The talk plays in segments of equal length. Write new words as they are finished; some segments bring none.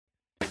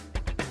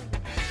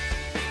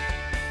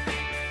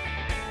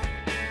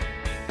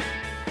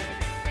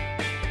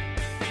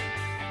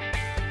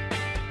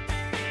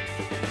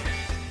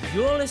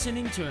You're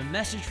listening to a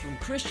message from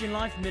Christian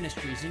Life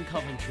Ministries in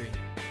Coventry,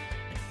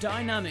 a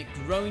dynamic,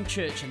 growing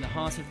church in the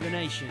heart of the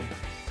nation.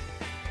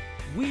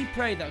 We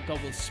pray that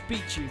God will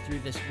speak to you through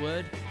this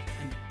word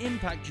and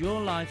impact your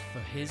life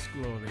for His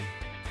glory.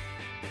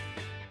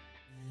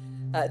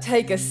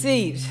 Take a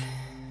seat.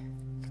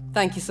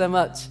 Thank you so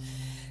much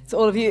to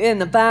all of you in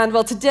the band.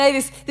 Well, today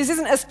this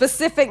isn't a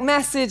specific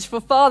message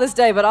for Father's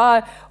Day, but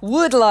I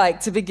would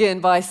like to begin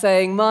by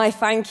saying my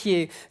thank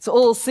you to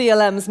all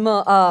CLM's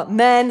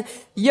men,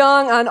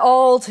 young and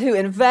old, who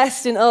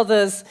invest in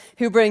others,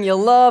 who bring your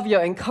love,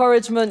 your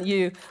encouragement,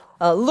 you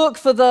look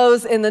for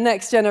those in the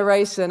next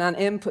generation and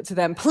input to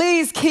them.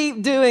 Please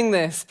keep doing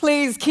this.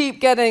 Please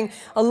keep getting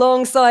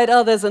alongside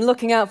others and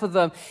looking out for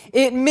them.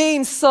 It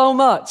means so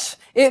much.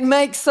 It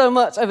makes so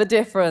much of a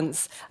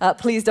difference.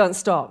 Please don't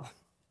stop.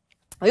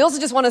 I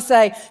also just want to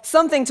say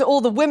something to all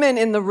the women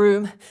in the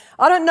room.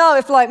 I don't know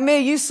if, like me,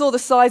 you saw the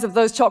size of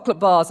those chocolate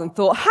bars and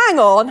thought, hang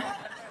on,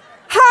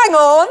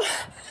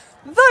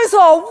 those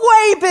are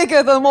way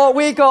bigger than what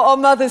we got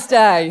on Mother's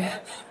Day.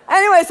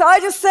 Anyway, so I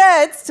just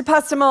said to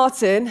Pastor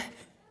Martin,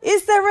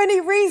 is there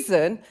any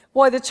reason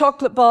why the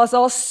chocolate bars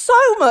are so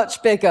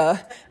much bigger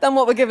than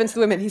what were given to the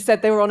women? He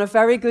said they were on a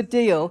very good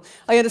deal.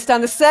 I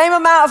understand the same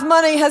amount of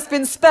money has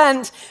been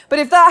spent, but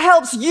if that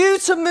helps you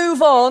to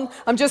move on,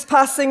 I'm just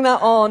passing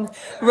that on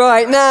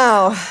right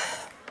now.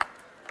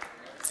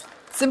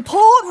 It's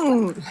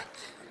important.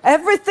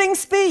 Everything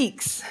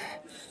speaks.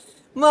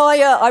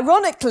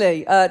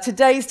 Ironically,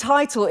 today's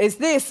title is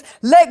this: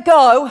 Let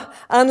Go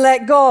and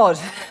Let God.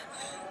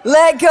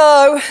 Let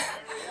go,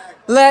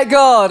 let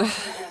God.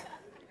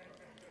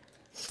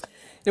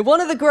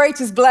 One of the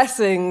greatest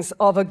blessings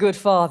of a good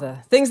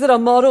father, things that are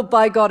modeled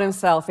by God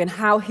Himself in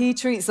how He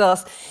treats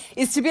us,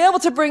 is to be able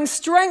to bring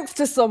strength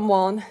to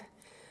someone,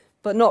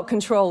 but not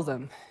control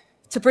them.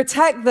 To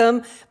protect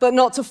them, but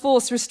not to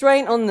force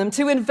restraint on them.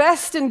 To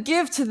invest and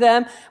give to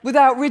them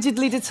without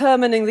rigidly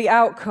determining the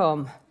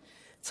outcome.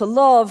 To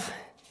love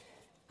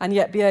and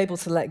yet be able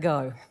to let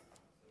go.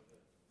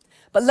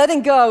 But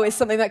letting go is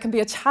something that can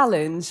be a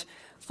challenge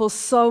for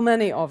so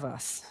many of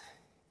us.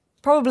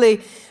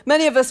 Probably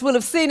many of us will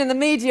have seen in the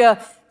media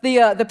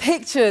the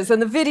pictures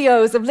and the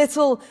videos of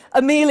little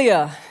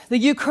Amelia, the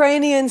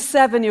Ukrainian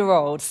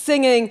 7-year-old,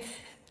 singing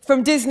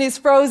from Disney's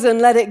Frozen,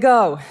 Let It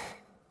Go.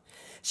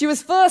 She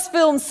was first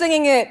filmed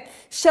singing it,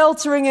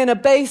 sheltering in a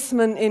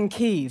basement in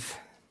Kyiv.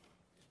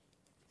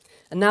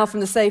 And now from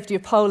the safety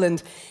of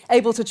Poland,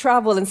 able to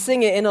travel and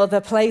sing it in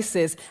other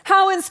places.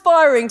 How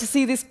inspiring to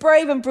see this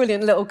brave and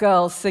brilliant little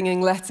girl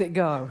singing Let It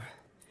Go.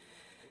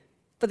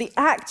 But the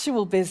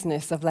actual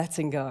business of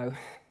letting go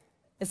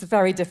is a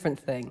very different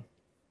thing.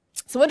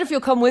 So I wonder if you'll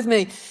come with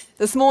me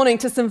this morning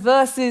to some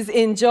verses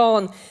in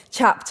John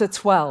chapter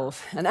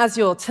 12. And as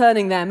you're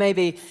turning there,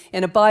 maybe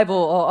in a Bible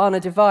or on a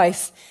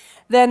device,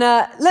 then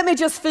let me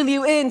just fill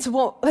you in to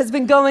what has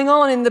been going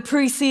on in the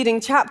preceding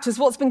chapters,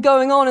 what's been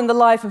going on in the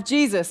life of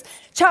Jesus.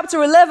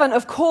 Chapter 11,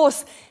 of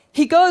course,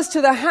 He goes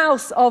to the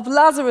house of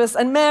Lazarus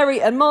and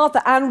Mary and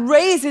Martha and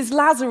raises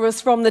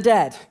Lazarus from the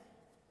dead.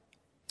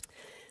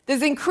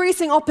 There's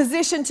increasing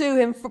opposition to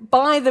Him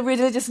by the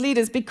religious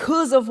leaders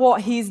because of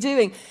what He's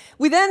doing.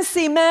 We then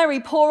see Mary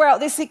pour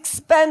out this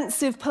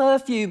expensive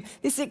perfume,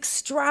 this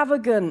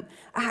extravagant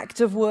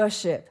act of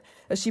worship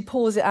as she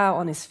pours it out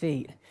on His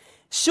feet.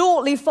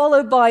 Shortly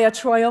followed by a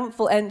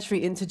triumphal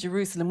entry into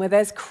Jerusalem where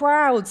there's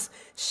crowds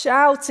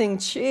shouting,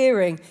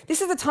 cheering.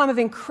 This is a time of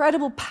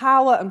incredible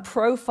power and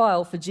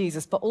profile for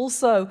Jesus, but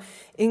also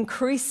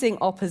increasing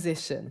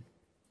opposition.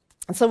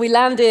 And so we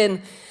land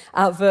in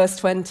at verse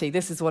 20.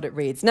 This is what it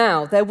reads.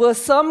 Now, there were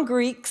some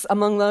Greeks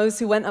among those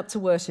who went up to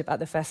worship at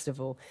the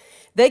festival.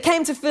 They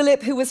came to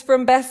Philip, who was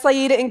from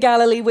Bethsaida in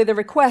Galilee, with a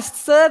request.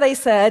 Sir, they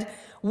said,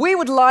 we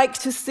would like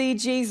to see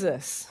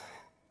Jesus.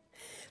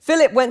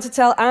 Philip went to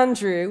tell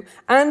Andrew.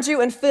 Andrew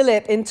and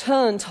Philip in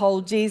turn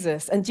told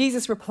Jesus. And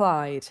Jesus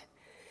replied,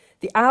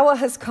 the hour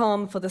has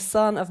come for the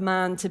Son of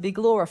Man to be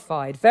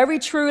glorified. Very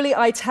truly,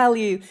 I tell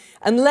you,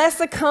 unless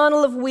a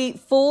kernel of wheat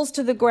falls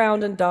to the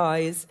ground and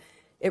dies,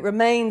 it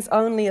remains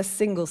only a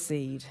single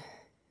seed.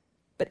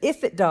 But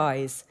if it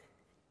dies,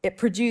 it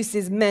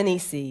produces many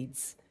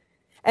seeds.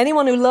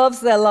 Anyone who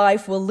loves their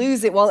life will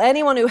lose it, while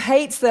anyone who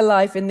hates their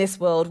life in this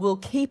world will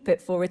keep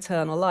it for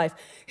eternal life.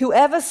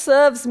 Whoever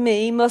serves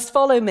me must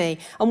follow me,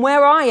 and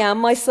where I am,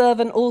 my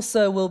servant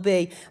also will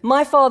be.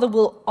 My Father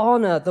will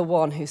honor the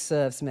one who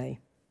serves me.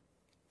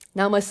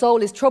 Now my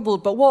soul is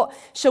troubled, but what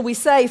shall we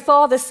say?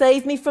 Father,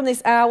 save me from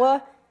this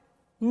hour?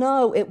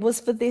 No, it was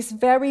for this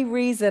very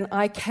reason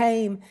I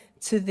came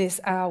to this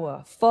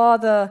hour.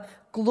 Father,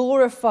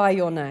 glorify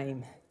your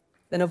name.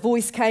 Then a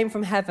voice came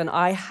from heaven,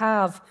 I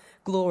have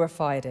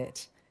glorified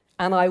it,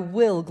 and I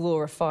will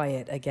glorify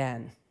it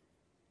again.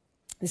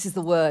 This is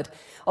the word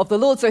of the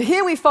Lord. So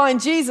here we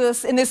find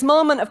Jesus in this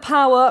moment of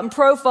power and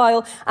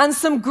profile, and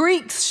some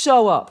Greeks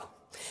show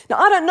up. Now,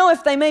 I don't know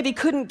if they maybe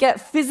couldn't get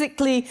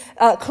physically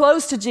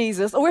close to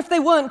Jesus, or if they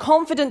weren't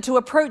confident to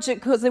approach it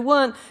because they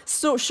weren't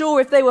so sure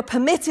if they were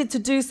permitted to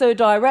do so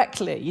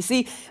directly. You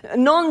see,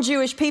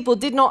 non-Jewish people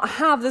did not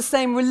have the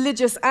same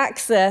religious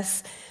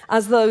access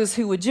as those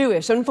who were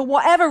Jewish. And for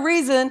whatever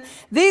reason,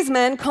 these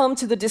men come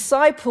to the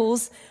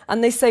disciples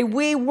and they say,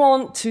 "We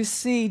want to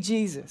see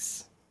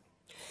Jesus."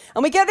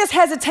 And we get this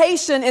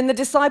hesitation in the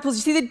disciples.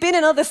 You see, they'd been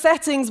in other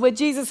settings where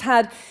Jesus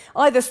had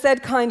either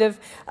said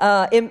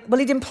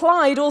he'd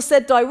implied or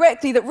said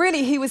directly that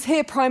really he was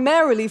here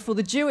primarily for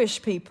the Jewish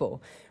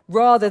people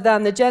rather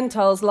than the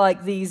Gentiles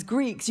like these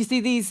Greeks. You see,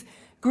 these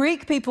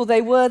Greek people,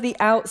 they were the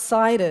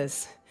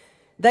outsiders.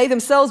 They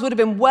themselves would have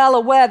been well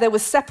aware there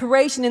was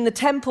separation in the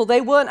temple.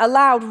 They weren't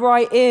allowed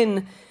right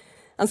in.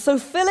 And so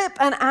Philip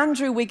and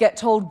Andrew, we get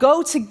told,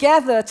 go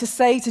together to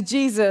say to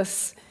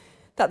Jesus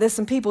that there's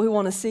some people who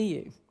want to see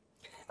you.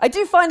 I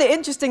do find it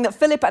interesting that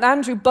Philip and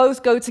Andrew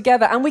both go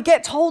together, and we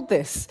get told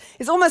this.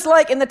 It's almost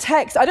like in the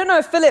text, I don't know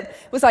if Philip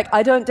was like,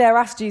 "I don't dare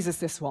ask Jesus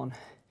this one."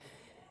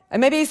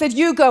 And maybe he said,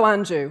 "You go,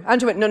 Andrew."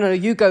 Andrew went, no,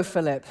 you go,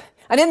 Philip.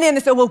 And in the end,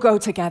 they said, "We'll go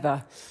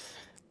together."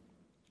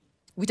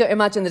 We don't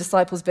imagine the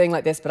disciples being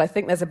like this, but I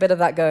think there's a bit of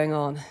that going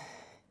on.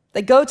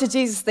 They go to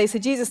Jesus, they say,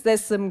 "Jesus,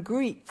 there's some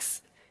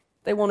Greeks.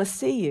 They want to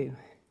see you."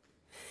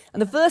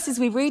 And the verses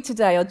we read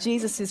today are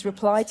Jesus'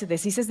 reply to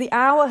this. He says, "The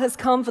hour has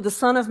come for the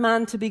Son of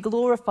Man to be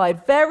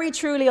glorified. Very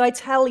truly, I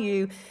tell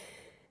you,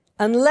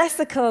 unless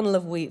a kernel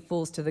of wheat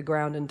falls to the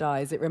ground and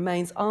dies, it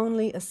remains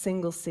only a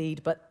single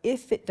seed. But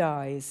if it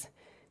dies,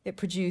 it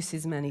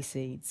produces many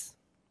seeds."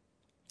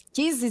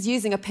 Jesus is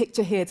using a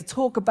picture here to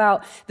talk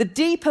about the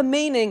deeper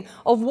meaning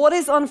of what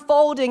is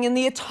unfolding in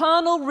the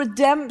eternal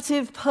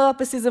redemptive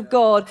purposes of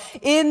God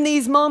in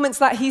these moments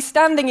that he's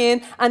standing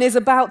in and is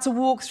about to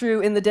walk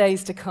through in the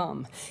days to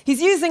come.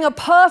 He's using a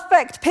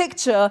perfect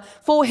picture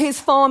for his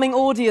farming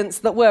audience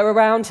that were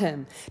around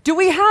him. Do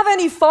we have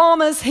any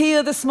farmers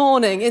here this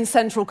morning in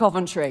Central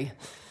Coventry?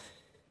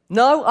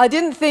 No, I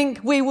didn't think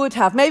we would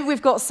have. Maybe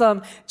we've got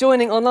some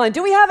joining online.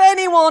 Do we have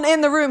anyone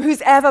in the room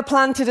who's ever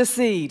planted a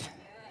seed?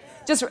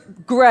 Just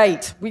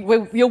great.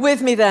 You're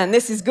with me then.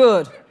 This is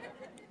good.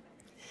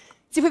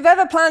 See, if we've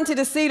ever planted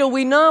a seed or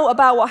we know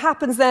about what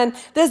happens then,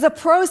 there's a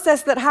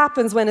process that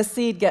happens when a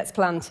seed gets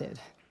planted.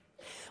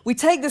 We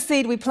take the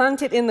seed, we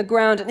plant it in the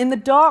ground, and in the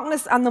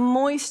darkness and the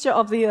moisture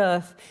of the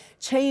earth,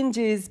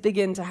 changes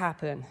begin to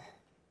happen.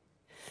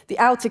 The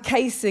outer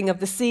casing of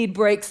the seed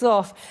breaks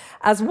off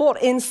as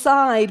what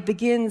inside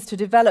begins to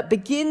develop,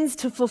 begins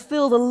to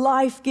fulfill the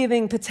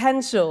life-giving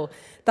potential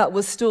that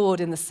was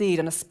stored in the seed,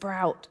 and a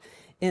sprout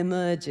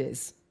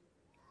emerges.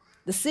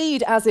 The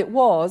seed as it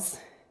was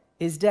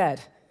is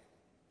dead.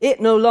 It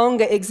no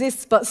longer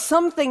exists, but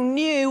something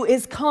new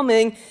is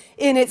coming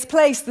in its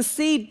place. The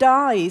seed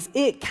dies.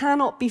 It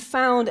cannot be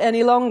found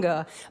any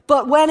longer.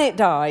 But when it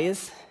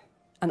dies,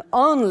 and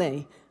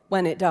only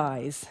when it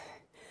dies,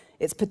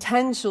 its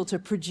potential to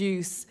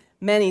produce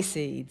many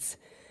seeds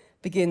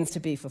begins to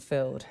be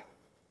fulfilled.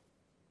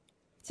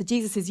 So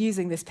Jesus is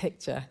using this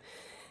picture.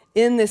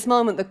 In this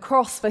moment, the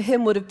cross for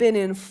him would have been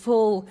in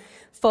full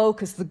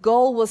focus. The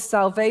goal was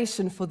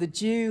salvation for the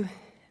Jew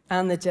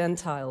and the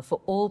Gentile,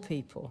 for all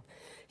people.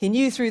 He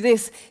knew through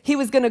this he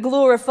was going to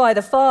glorify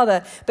the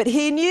Father, but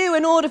he knew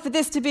in order for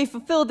this to be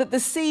fulfilled that the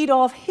seed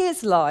of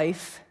his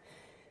life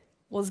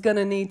was going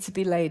to need to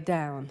be laid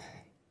down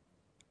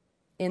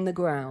in the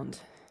ground.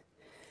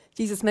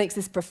 Jesus makes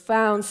this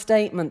profound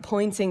statement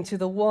pointing to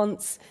the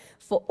once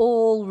for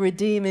all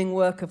redeeming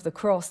work of the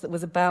cross that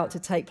was about to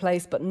take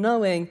place, but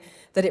knowing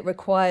that it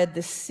required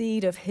the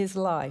seed of his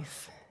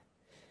life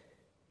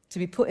to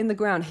be put in the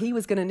ground. He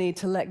was going to need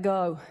to let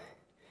go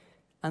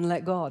and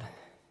let God.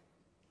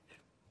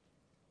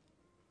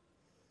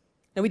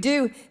 Now we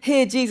do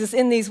hear Jesus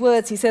in these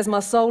words. He says, "My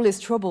soul is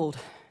troubled."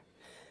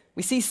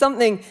 We see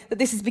something that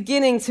this is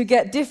beginning to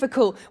get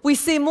difficult. We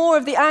see more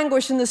of the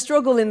anguish and the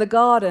struggle in the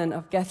Garden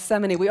of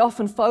Gethsemane. We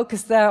often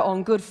focus there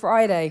on Good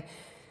Friday.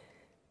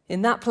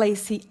 In that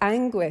place, he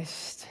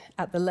anguished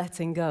at the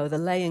letting go, the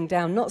laying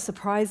down, not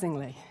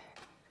surprisingly.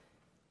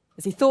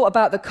 As he thought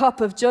about the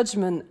cup of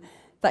judgment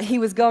that he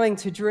was going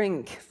to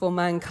drink for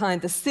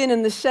mankind, the sin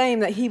and the shame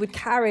that he would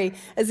carry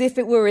as if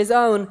it were his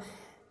own,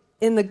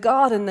 in the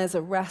garden there's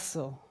a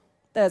wrestle.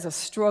 There's a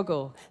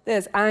struggle.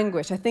 There's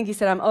anguish. I think he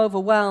said, "I'm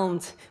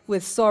overwhelmed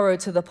with sorrow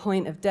to the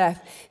point of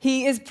death."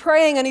 He is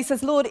praying and he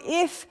says, "Lord,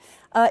 if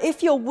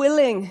you're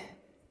willing,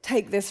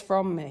 take this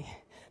from me."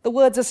 The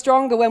words are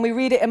stronger when we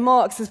read it in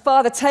Mark. It says,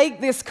 "Father,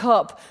 take this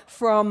cup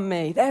from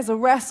me." There's a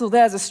wrestle.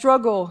 There's a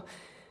struggle.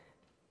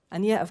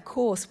 And yet, of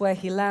course, where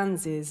he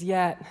lands is,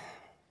 "Yet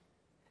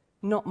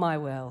not my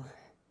will,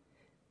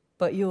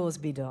 but yours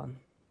be done."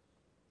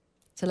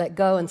 To let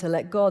go and to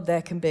let God,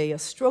 there can be a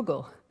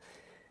struggle.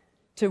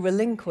 To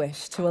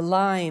relinquish, to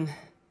align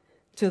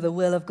to the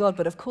will of God.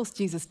 But of course,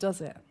 Jesus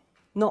does it.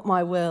 "Not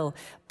my will,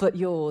 but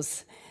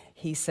yours,"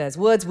 he says.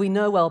 Words we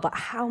know well, but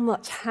how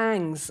much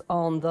hangs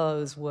on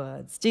those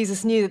words?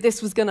 Jesus knew that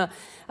this was going to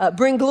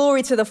bring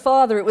glory to the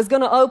Father. It was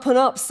going to open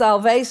up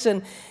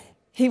salvation.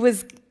 He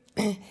was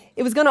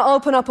It was going to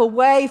open up a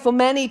way for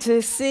many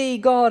to see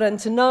God and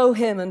to know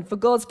him and for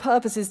God's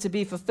purposes to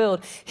be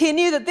fulfilled. He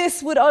knew that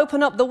this would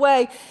open up the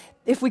way,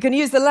 if we can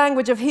use the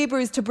language of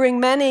Hebrews, to bring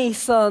many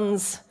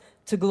sons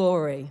to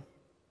glory.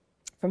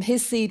 From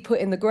his seed put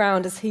in the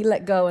ground, as he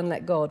let go and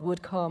let God,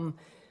 would come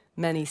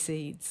many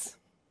seeds.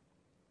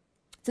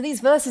 So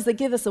these verses, they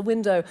give us a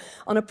window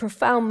on a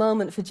profound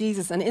moment for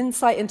Jesus, an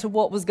insight into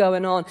what was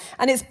going on.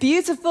 And it's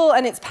beautiful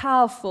and it's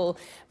powerful,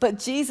 but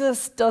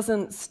Jesus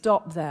doesn't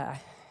stop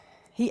there.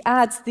 He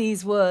adds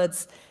these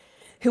words,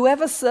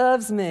 "Whoever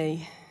serves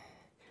me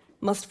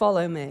must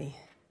follow me.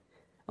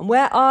 And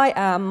where I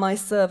am, my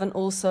servant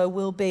also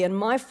will be, and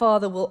my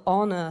Father will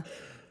honor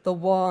the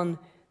one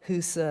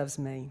who serves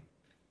me."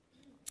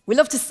 We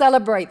love to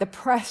celebrate the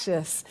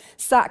precious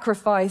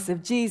sacrifice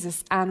of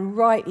Jesus, and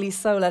rightly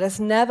so. Let us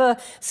never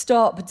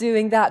stop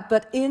doing that.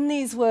 But in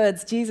these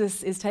words,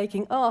 Jesus is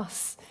taking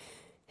us,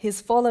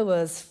 his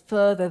followers,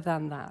 further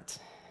than that.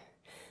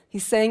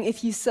 He's saying,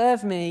 if you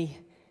serve me,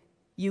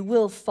 you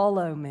will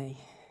follow me.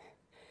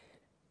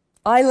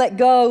 I let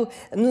go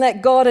and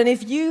let God, and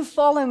if you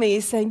follow me,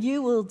 he's saying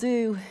you will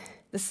do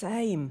the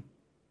same.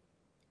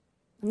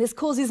 And this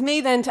causes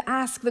me then to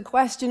ask the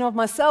question of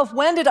myself,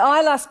 when did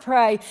I last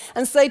pray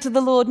and say to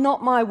the Lord,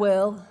 not my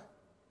will,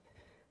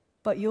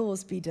 but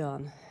yours be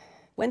done?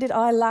 When did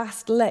I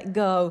last let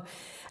go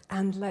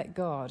and let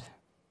God?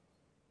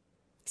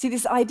 See,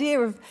 this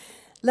idea of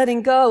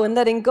letting go and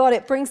letting God,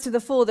 it brings to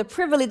the fore the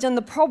privilege and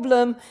the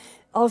problem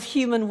of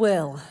human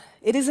will.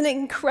 It is an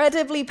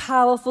incredibly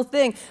powerful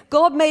thing.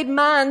 God made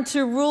man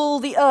to rule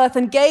the earth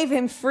and gave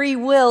him free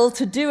will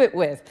to do it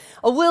with.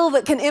 A will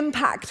that can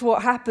impact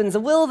what happens, a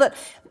will that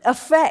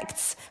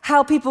affects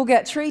how people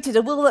get treated,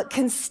 a will that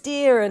can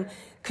steer and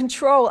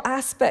control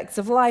aspects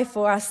of life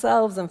for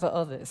ourselves and for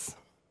others.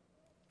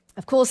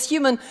 Of course,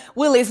 human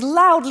will is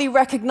loudly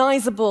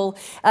recognizable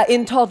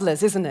in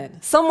toddlers, isn't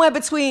it? Somewhere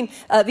between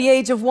the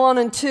age of 1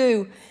 and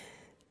 2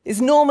 is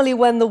normally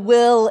when the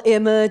will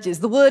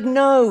emerges. The word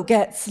no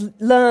gets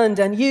learned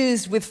and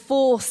used with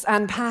force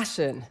and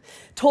passion.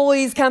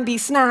 Toys can be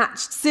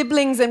snatched,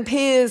 siblings and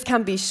peers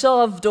can be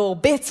shoved or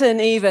bitten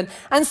even,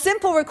 and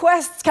simple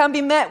requests can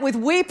be met with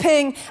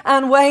weeping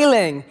and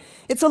wailing.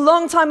 It's a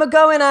long time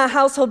ago in our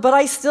household, but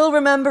I still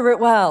remember it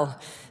well.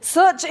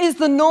 Such is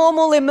the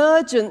normal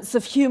emergence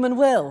of human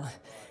will.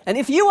 And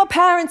if you are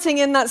parenting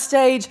in that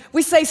stage,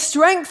 we say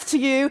strength to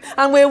you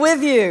and we're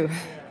with you.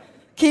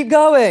 Keep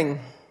going.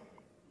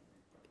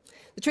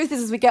 The truth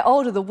is, as we get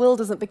older, the will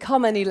doesn't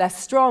become any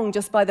less strong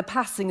just by the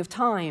passing of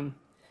time.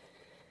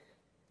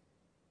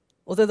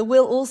 Although the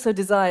will also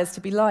desires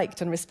to be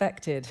liked and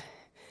respected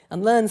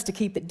and learns to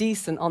keep it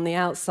decent on the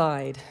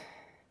outside.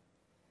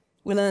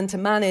 We learn to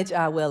manage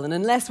our will, and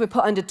unless we're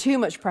put under too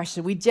much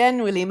pressure, we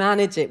generally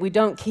manage it. We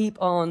don't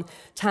keep on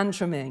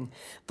tantruming.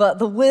 But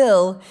the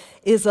will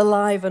is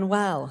alive and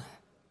well.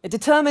 It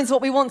determines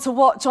what we want to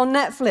watch on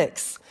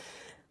Netflix,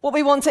 what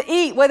we want to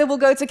eat, whether we'll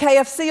go to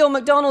KFC or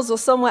McDonald's or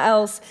somewhere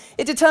else.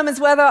 It determines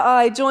whether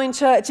I join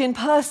church in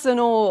person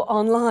or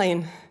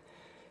online,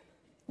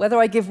 whether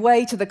I give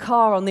way to the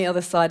car on the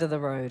other side of the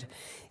road.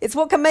 It's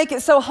what can make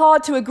it so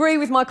hard to agree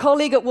with my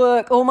colleague at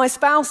work or my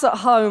spouse at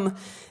home,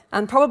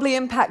 and probably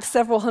impacts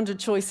several hundred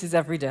choices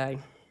every day.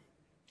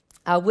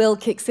 Our will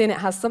kicks in. It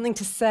has something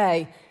to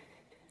say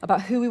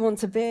about who we want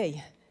to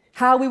be,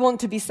 how we want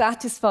to be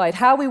satisfied,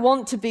 how we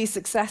want to be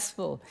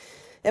successful.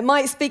 It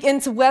might speak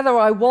into whether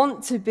I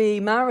want to be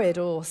married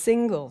or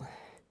single,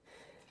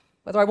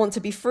 whether I want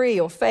to be free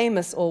or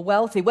famous or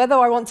wealthy, whether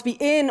I want to be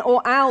in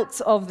or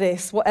out of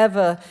this,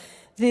 whatever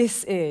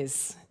this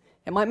is.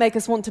 It might make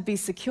us want to be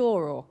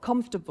secure or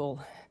comfortable,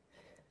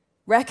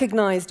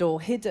 recognized or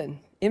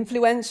hidden,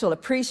 influential,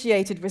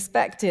 appreciated,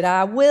 respected.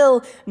 Our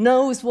will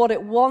knows what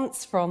it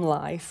wants from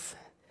life,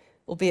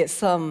 albeit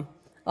some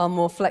are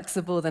more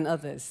flexible than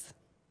others.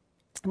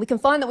 And we can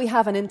find that we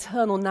have an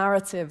internal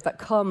narrative that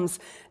comes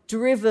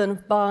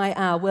driven by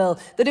our will,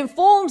 that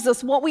informs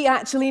us what we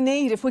actually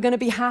need if we're going to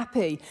be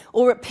happy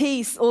or at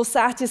peace or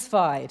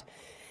satisfied.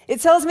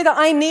 It tells me that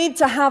I need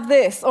to have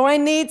this or I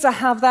need to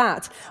have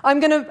that. I'm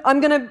going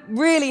to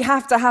really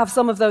have to have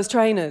some of those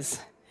trainers,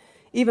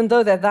 even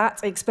though they're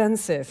that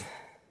expensive.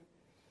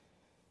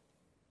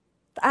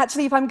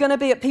 Actually, if I'm going to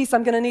be at peace,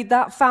 I'm going to need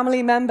that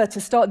family member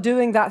to start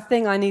doing that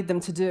thing I need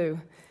them to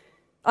do.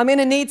 I'm going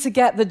to need to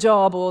get the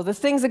job, or the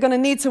things are going to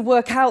need to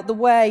work out the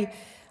way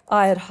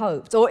I had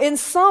hoped. Or in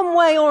some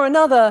way or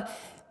another,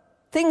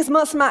 things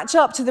must match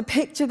up to the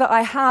picture that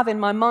I have in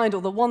my mind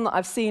or the one that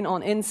I've seen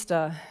on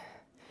Insta,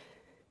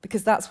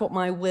 because that's what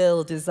my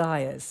will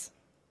desires.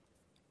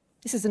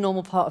 This is a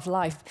normal part of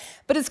life.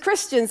 But as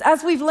Christians,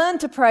 as we've learned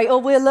to pray, or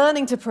we're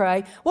learning to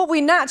pray, what we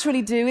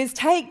naturally do is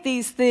take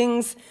these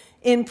things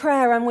in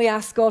prayer and we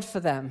ask God for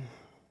them,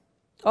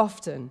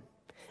 often.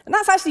 And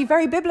that's actually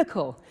very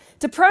biblical,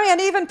 to pray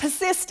and even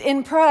persist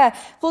in prayer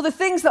for the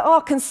things that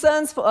are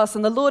concerns for us,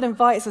 and the Lord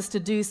invites us to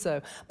do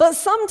so. But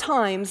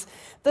sometimes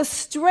the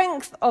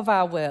strength of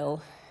our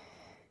will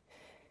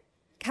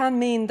can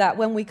mean that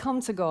when we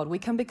come to God, we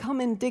can become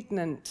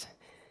indignant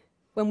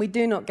when we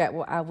do not get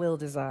what our will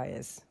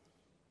desires,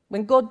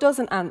 when God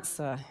doesn't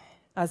answer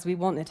as we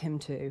wanted him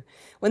to,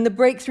 when the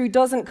breakthrough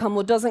doesn't come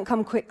or doesn't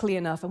come quickly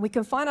enough, and we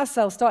can find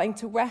ourselves starting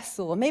to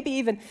wrestle or maybe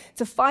even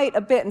to fight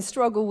a bit and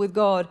struggle with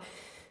God.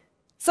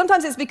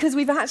 Sometimes it's because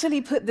we've actually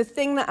put the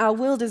thing that our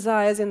will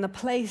desires in the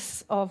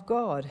place of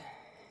God.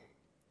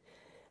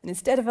 And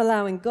instead of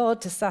allowing God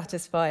to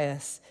satisfy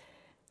us,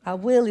 our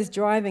will is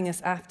driving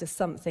us after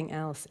something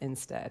else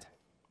instead.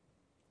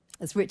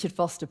 As Richard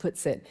Foster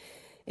puts it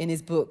in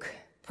his book,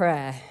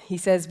 Prayer, he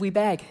says, we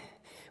beg,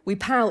 we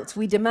pout,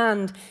 we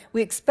demand,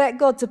 we expect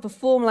God to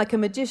perform like a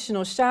magician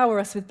or shower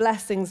us with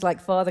blessings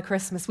like Father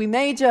Christmas. We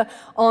major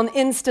on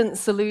instant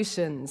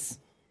solutions.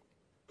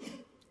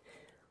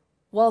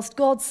 Whilst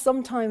God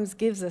sometimes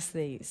gives us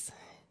these,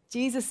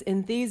 Jesus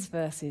in these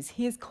verses,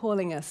 he is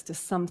calling us to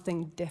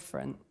something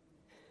different.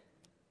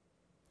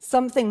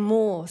 Something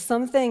more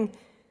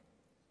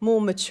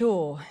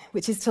mature,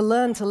 which is to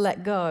learn to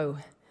let go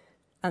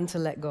and to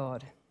let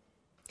God.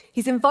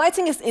 He's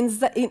inviting us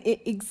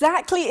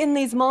exactly in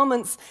these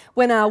moments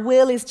when our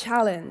will is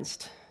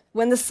challenged,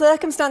 when the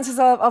circumstances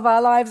of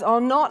our lives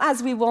are not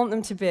as we want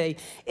them to be.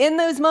 In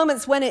those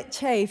moments when it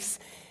chafes,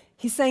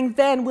 he's saying,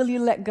 then will you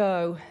let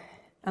go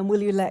and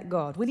will you let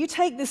God? Will you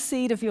take the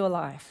seed of your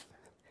life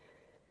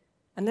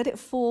and let it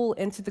fall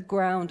into the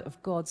ground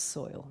of God's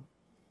soil?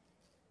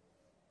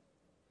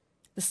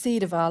 The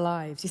seed of our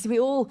lives. You see, we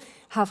all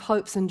have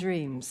hopes and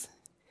dreams.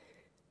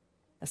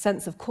 A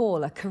sense of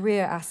call, a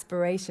career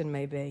aspiration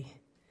maybe,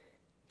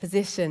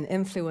 position,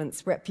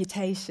 influence,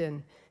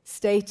 reputation,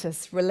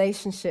 status,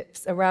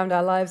 relationships around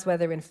our lives,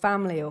 whether in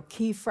family or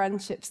key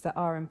friendships that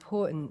are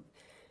important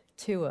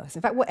to us.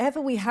 In fact, whatever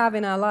we have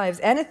in our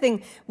lives,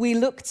 anything we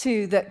look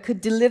to that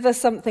could deliver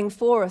something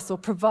for us or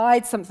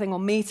provide something or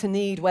meet a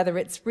need, whether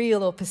it's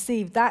real or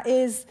perceived, that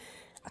is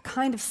a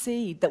kind of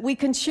seed that we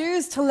can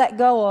choose to let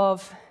go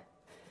of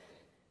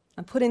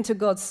and put into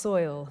God's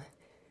soil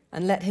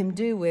and let him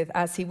do with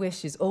as he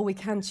wishes, or we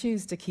can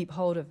choose to keep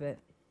hold of it.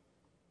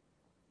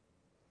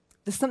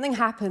 There's something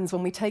happens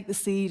when we take the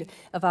seed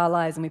of our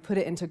lives and we put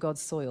it into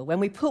God's soil, when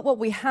we put what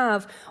we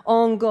have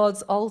on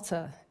God's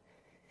altar.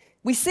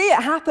 We see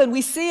it happen,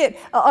 we see it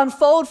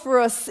unfold for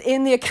us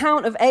in the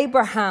account of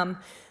Abraham.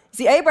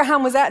 See,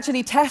 Abraham was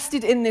actually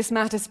tested in this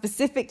matter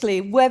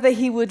specifically, whether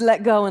he would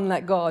let go and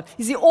let God.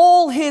 You see,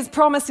 all his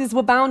promises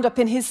were bound up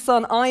in his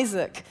son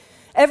Isaac.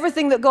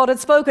 Everything that God had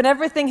spoken,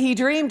 everything he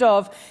dreamed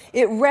of,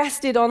 it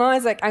rested on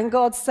Isaac. And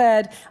God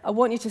said, I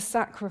want you to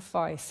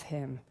sacrifice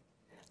him.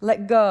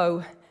 Let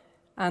go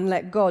and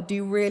let God. Do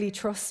you really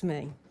trust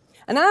me?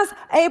 And as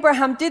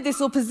Abraham did this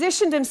or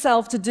positioned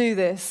himself to do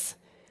this,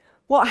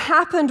 what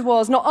happened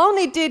was not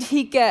only did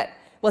he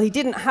he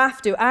didn't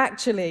have to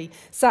actually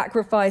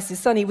sacrifice his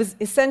son. He was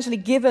essentially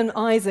given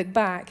Isaac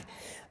back.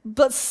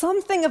 But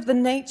something of the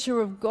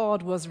nature of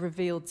God was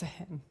revealed to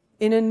him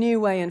in a new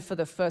way and for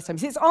the first time.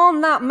 It's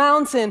on that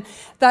mountain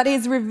that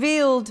is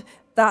revealed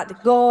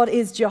that God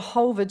is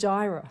Jehovah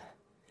Jireh,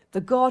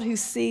 the God who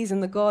sees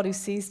and the God who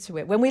sees to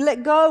it. When we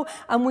let go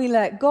and we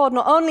let God,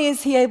 not only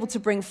is he able to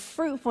bring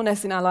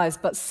fruitfulness in our lives,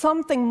 but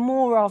something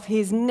more of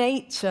his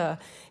nature,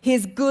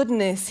 his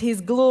goodness,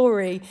 his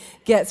glory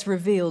gets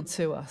revealed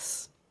to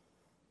us.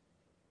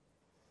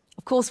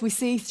 Of course, we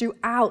see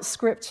throughout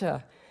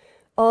Scripture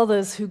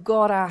others who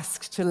God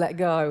asked to let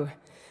go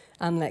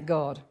and let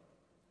God.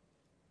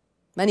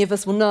 Many of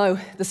us will know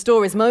the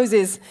stories.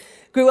 Moses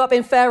grew up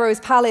in Pharaoh's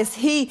palace.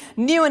 He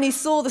knew and he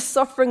saw the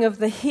suffering of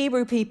the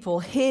Hebrew people,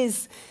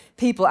 his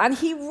people, and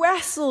he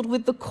wrestled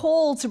with the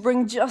call to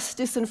bring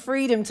justice and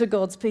freedom to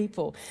God's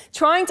people.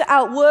 Trying to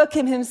outwork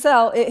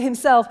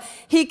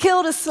himself, he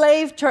killed a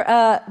slave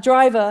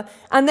driver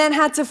and then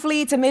had to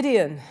flee to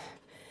Midian.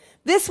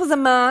 This was a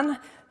man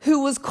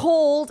who was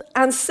called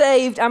and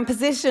saved and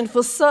positioned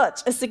for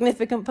such a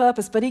significant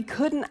purpose, but he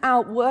couldn't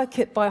outwork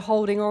it by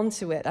holding on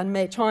to it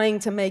and trying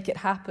to make it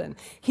happen.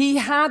 He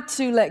had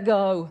to let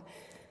go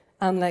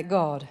and let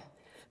God,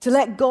 to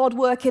let God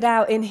work it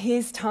out in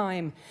his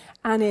time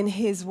and in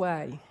his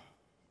way.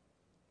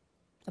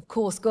 Of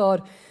course,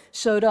 God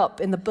showed up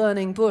in the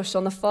burning bush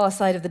on the far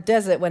side of the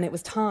desert when it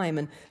was time,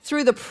 and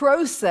through the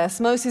process,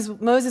 Moses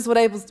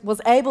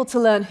was able to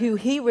learn who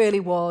he really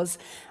was,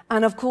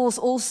 and of course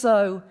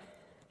also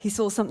he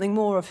saw something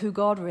more of who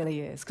God really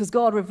is, because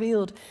God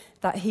revealed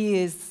that he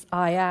is,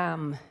 I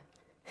am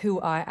who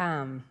I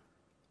am.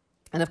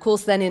 And of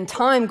course, then in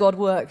time, God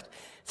worked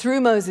through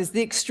Moses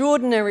the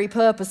extraordinary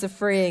purpose of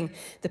freeing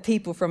the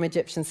people from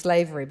Egyptian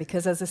slavery,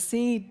 because as a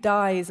seed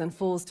dies and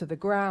falls to the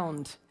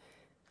ground,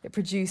 it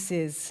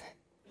produces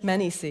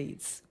many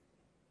seeds.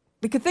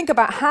 We could think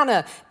about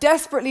Hannah,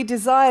 desperately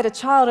desired a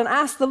child and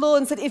asked the Lord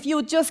and said, if you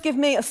would just give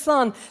me a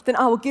son, then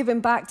I will give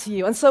him back to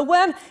you. And so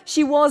when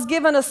she was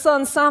given a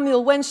son,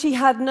 Samuel, when she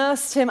had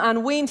nursed him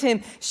and weaned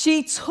him,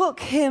 she took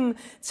him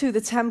to the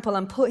temple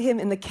and put him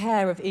in the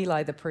care of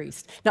Eli the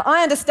priest. Now,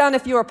 I understand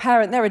if you're a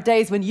parent, there are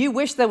days when you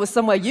wish there was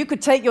somewhere you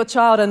could take your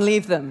child and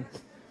leave them.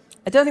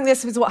 I don't think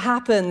this is what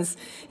happens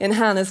in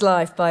Hannah's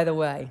life, by the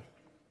way.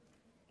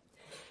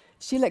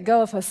 She let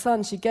go of her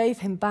son. She gave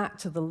him back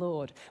to the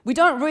Lord. We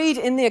don't read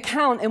in the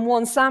account in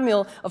 1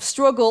 Samuel of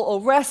struggle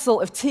or wrestle,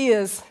 of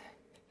tears,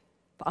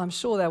 but I'm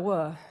sure there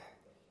were.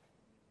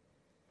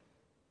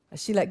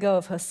 As she let go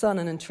of her son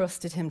and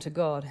entrusted him to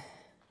God.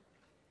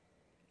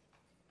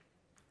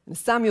 And as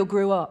Samuel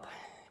grew up,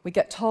 we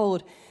get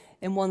told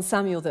in 1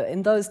 Samuel that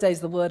in those days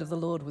the word of the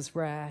Lord was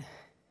rare.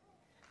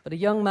 But a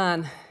young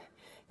man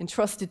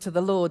entrusted to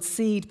the Lord,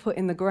 seed put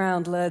in the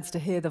ground, learns to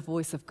hear the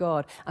voice of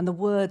God, and the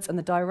words and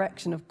the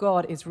direction of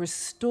God is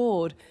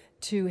restored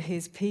to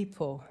his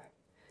people.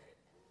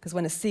 Because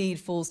when a seed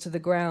falls to the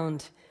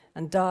ground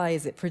and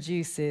dies, it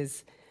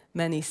produces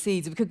many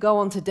seeds. We could go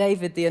on to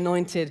David, the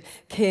anointed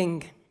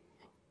king,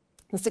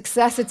 the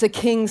successor to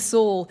King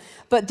Saul.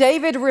 But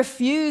David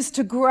refused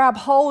to grab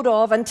hold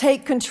of and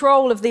take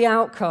control of the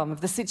outcome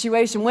of the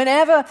situation.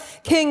 Whenever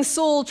King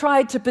Saul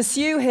tried to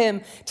pursue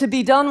him, to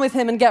be done with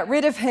him and get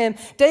rid of him,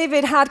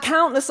 David had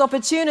countless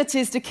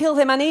opportunities to kill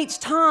him. And each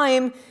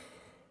time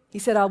he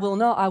said, I will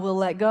not, I will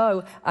let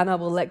go, and I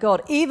will let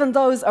God. Even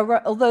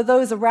although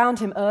those around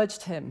him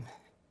urged him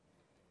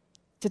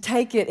to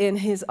take it in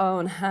his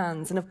own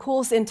hands. And of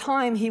course, in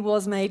time, he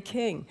was made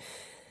king,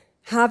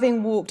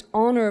 having walked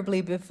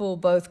honorably before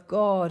both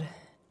God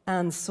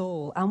and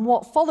Saul. And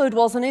what followed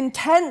was an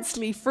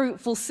intensely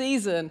fruitful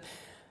season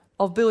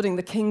of building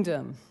the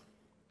kingdom.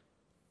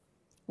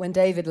 When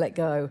David let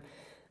go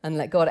and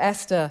let God,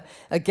 Esther,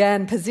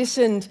 again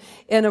positioned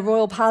in a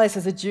royal palace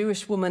as a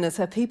Jewish woman, as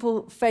her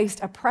people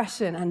faced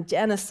oppression and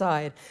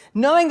genocide,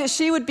 knowing that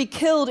she would be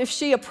killed if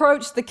she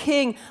approached the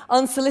king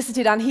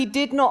unsolicited, and he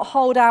did not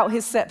hold out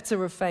his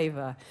scepter of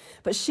favor.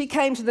 But she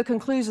came to the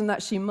conclusion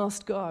that she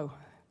must go.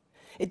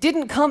 It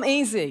didn't come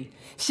easy.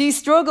 She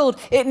struggled.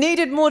 It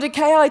needed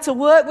Mordecai to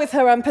work with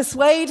her and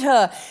persuade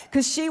her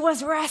because she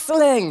was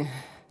wrestling.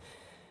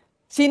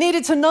 She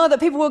needed to know that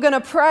people were going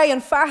to pray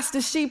and fast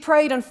as she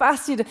prayed and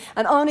fasted.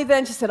 And only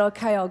then she said,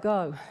 okay, I'll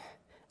go.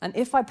 And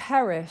if I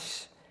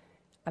perish,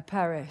 I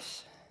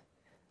perish.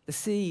 The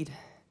seed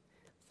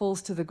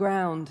falls to the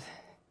ground.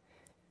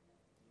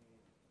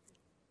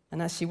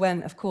 And as she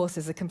went, of course,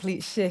 there's a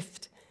complete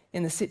shift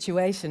in the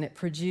situation. It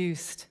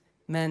produced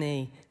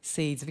many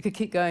seeds. We could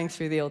keep going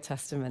through the Old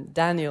Testament.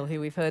 Daniel, who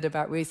we've heard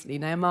about recently,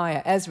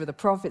 Nehemiah, Ezra, the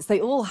prophets,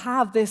 they all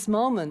have this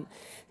moment,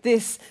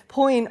 this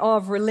point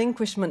of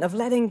relinquishment, of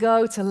letting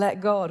go to let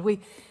God. We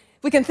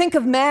can think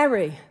of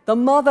Mary, the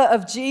mother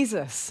of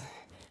Jesus,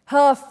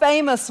 her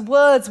famous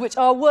words, which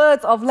are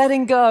words of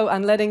letting go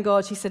and letting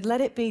God. She said, let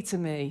it be to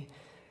me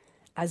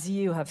as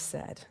you have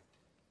said.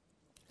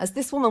 As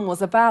this woman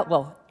was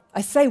I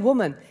say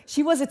woman,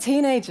 she was a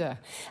teenager.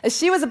 As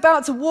she was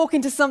about to walk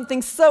into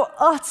something so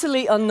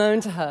utterly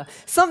unknown to her,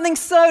 something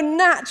so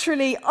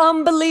naturally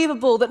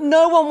unbelievable that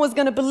no one was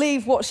going to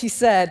believe what she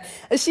said,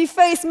 as she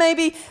faced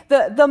maybe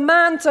the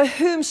man to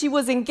whom she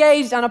was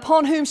engaged and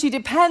upon whom she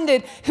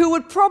depended, who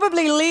would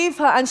probably leave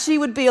her and she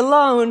would be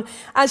alone,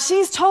 as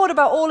she's told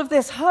about all of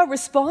this, her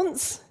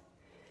response,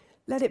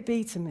 let it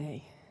be to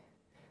me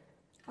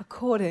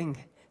according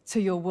to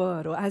your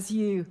word, or as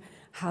you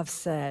have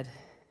said.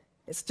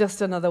 It's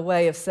just another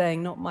way of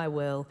saying, not my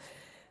will,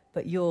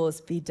 but yours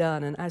be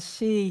done. And as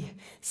she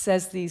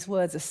says these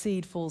words, a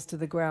seed falls to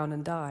the ground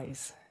and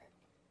dies.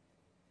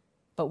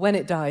 But when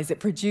it dies, it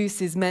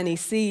produces many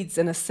seeds,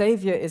 and a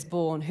Savior is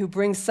born who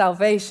brings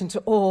salvation to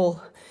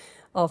all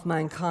of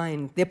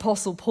mankind. The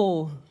Apostle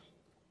Paul,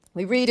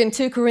 we read in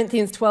 2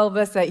 Corinthians 12,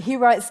 verse 8, he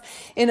writes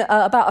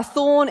about a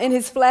thorn in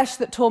his flesh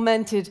that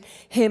tormented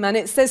him. And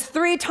it says,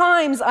 3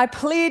 times I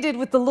pleaded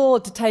with the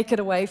Lord to take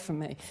it away from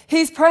me.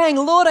 He's praying,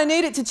 Lord, I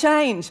need it to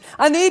change.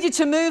 I need you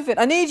to move it.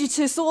 I need you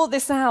to sort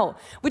this out.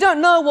 We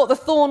don't know what the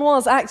thorn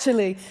was,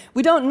 actually.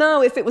 We don't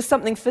know if it was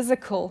something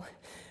physical,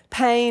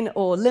 pain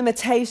or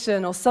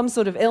limitation or some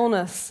sort of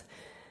illness.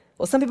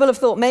 Or some people have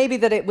thought maybe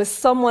that it was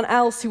someone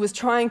else who was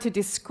trying to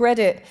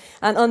discredit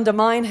and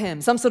undermine him.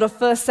 Some sort of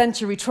first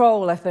century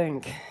troll, I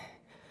think.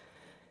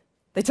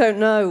 They don't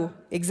know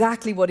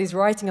exactly what he's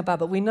writing about,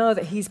 but we know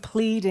that he's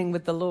pleading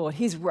with the Lord.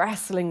 He's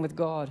wrestling with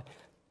God.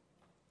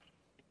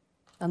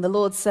 And the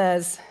Lord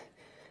says,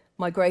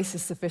 my grace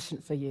is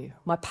sufficient for you.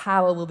 My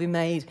power will be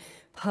made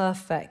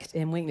perfect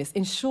in weakness.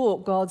 In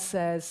short, God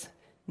says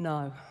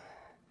no.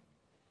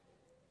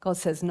 God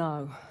says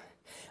no.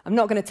 I'm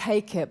not going to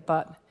take it,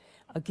 but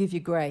I'll give you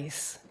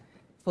grace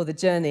for the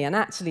journey. And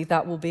actually,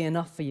 that will be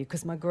enough for you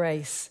because my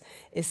grace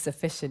is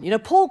sufficient. You know,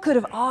 Paul could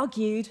have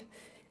argued.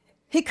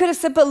 He could have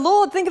said, but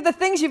Lord, think of the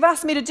things you've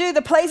asked me to do,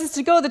 the places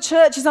to go, the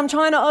churches I'm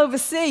trying to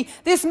oversee,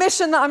 this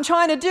mission that I'm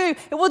trying to do.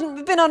 It wouldn't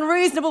have been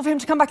unreasonable for him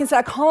to come back and say,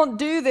 I can't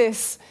do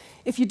this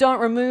if you don't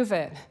remove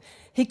it.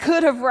 He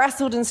could have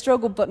wrestled and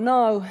struggled, but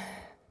no.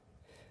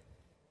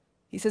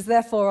 He says,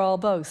 therefore I'll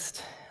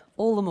boast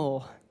all the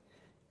more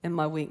in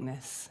my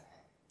weakness.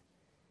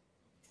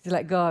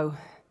 Let go,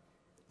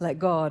 let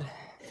God.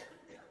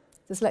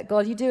 Just let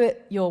God, you do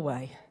it your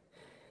way.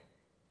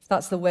 If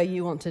that's the way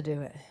you want to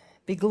do it.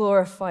 Be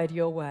glorified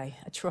your way.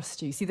 I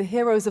trust you. See, the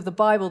heroes of the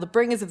Bible, the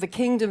bringers of the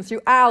kingdom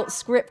throughout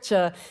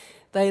Scripture,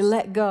 they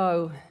let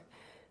go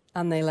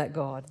and they let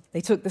God.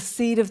 They took the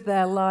seed of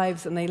their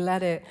lives and they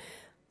let it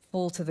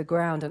fall to the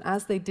ground. And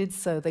as they did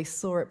so, they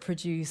saw it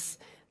produce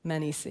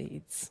many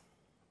seeds.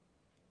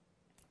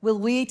 Will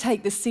we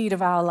take the seed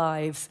of our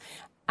lives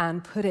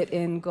and put it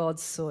in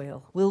God's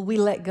soil? Will we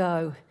let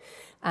go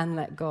and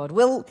let God?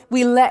 Will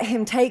we let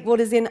him take what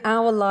is in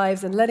our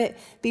lives and let it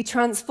be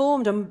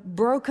transformed and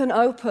broken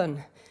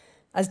open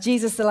as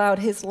Jesus allowed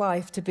his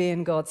life to be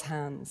in God's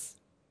hands?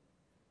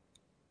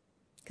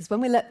 Because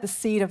when we let the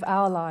seed of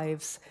our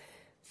lives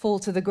fall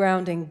to the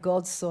ground in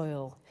God's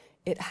soil,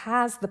 it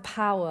has the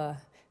power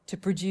to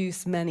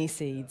produce many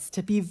seeds,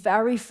 to be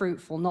very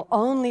fruitful, not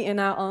only in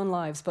our own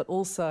lives, but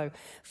also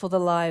for the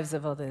lives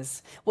of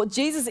others. What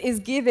Jesus is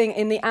giving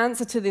in the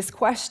answer to this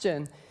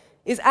question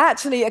is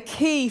actually a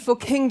key for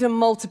kingdom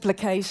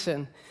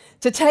multiplication,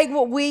 to take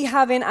what we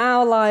have in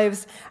our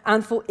lives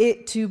and for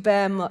it to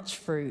bear much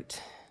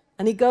fruit.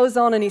 And he goes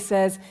on and he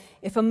says,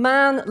 if a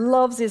man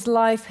loves his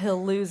life,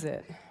 he'll lose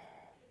it,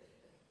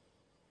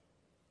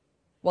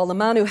 while the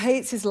man who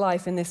hates his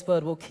life in this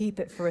world will keep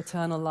it for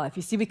eternal life.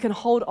 You see, we can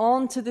hold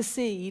on to the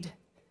seed,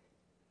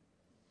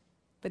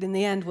 but in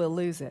the end we'll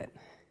lose it.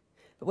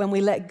 But when we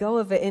let go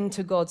of it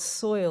into God's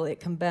soil, it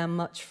can bear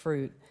much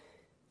fruit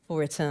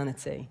for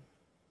eternity.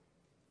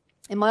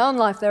 In my own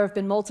life, there have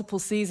been multiple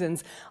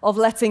seasons of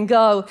letting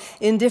go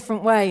in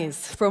different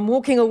ways, from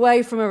walking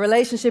away from a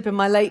relationship in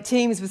my late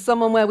teens with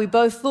someone where we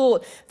both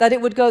thought that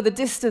it would go the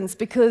distance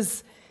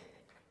because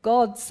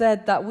God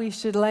said that we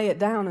should lay it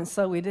down, and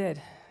so we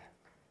did.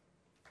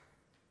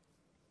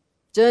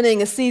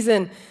 Journeying a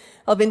season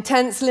of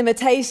intense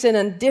limitation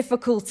and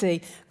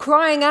difficulty,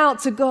 crying out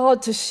to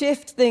God to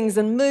shift things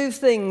and move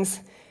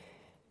things,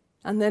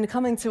 and then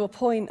coming to a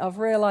point of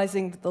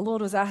realizing that the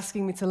Lord was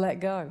asking me to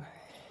let go,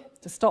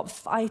 to stop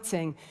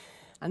fighting,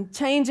 and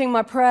changing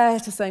my prayer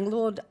to saying,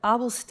 Lord, I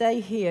will stay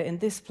here in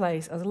this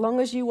place as long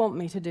as you want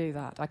me to do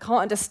that. I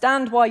can't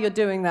understand why you're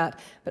doing that,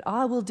 but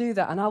I will do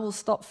that and I will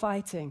stop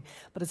fighting.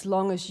 But as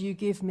long as you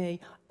give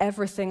me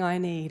everything I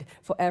need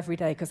for every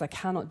day, because I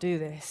cannot do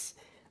this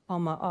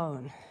on my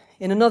own.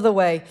 In another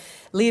way,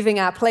 leaving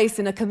our place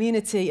in a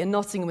community in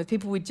Nottingham with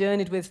people we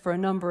journeyed with for a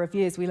number of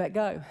years, we let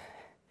go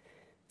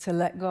to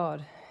let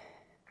God.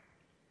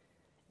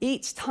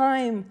 Each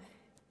time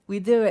we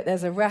do it,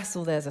 there's a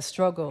wrestle, there's a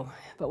struggle,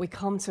 but we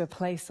come to a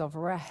place of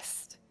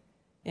rest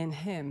in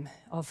him,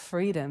 of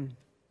freedom.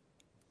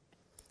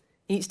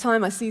 Each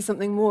time I see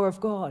something more of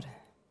God,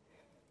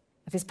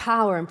 of his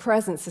power and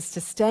presence to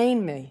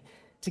sustain me,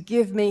 to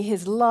give me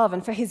his love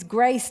and for his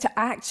grace to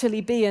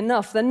actually be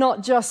enough. They're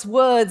not just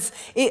words,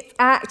 it's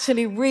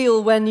actually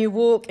real when you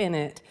walk in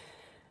it.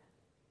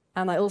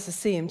 And I also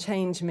see him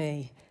change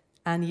me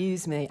and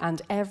use me.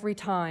 And every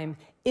time,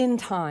 in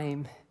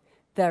time,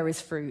 there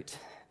is fruit.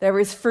 There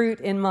is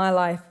fruit in my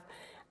life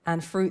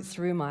and fruit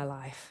through my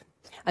life.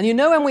 And you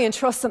know, when we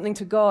entrust something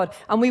to God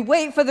and we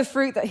wait for the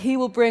fruit that he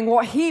will bring,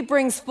 what he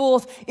brings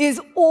forth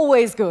is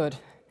always good.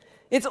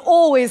 It's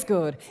always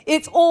good.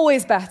 It's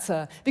always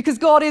better because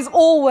God is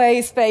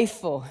always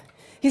faithful.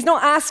 He's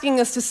not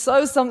asking us to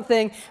sow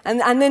something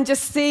and then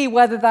just see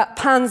whether that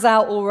pans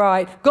out all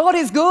right. God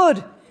is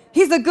good.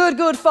 He's a good,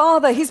 good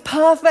Father. He's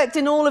perfect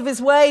in all of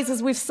his ways,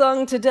 as we've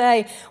sung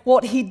today.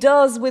 What he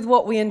does with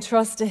what we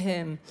entrust to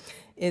him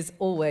is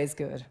always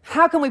good.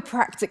 How can we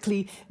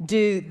practically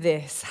do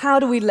this? How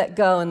do we let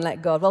go and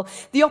let God? Well,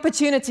 the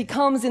opportunity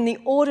comes in the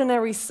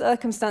ordinary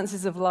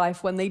circumstances of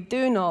life when they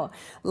do not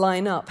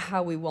line up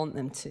how we want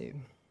them to.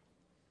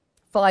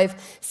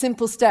 5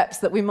 simple steps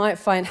that we might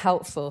find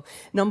helpful.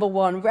 Number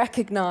 1,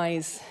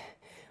 recognize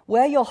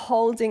where you're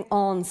holding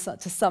on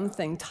to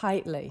something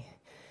tightly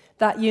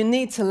that you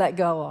need to let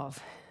go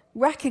of.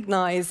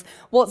 Recognize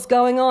what's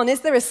going on. Is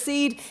there a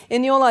seed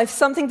in your life,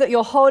 something that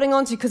you're holding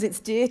on to because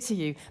it's dear to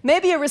you?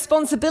 Maybe a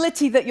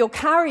responsibility that you're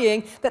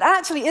carrying that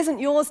actually isn't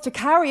yours to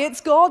carry, it's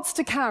God's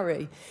to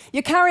carry.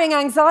 You're carrying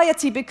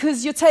anxiety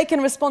because you're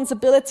taking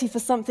responsibility for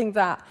something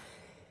that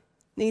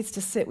needs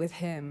to sit with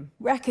him.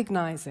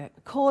 Recognize it.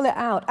 Call it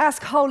out.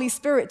 Ask Holy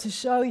Spirit to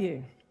show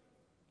you.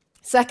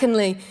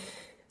 Secondly,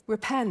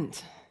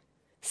 repent.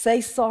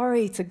 Say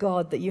sorry to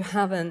God that you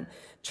haven't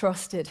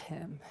trusted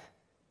him.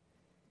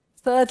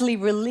 Thirdly,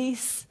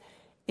 release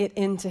it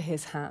into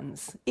his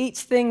hands. Each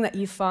thing that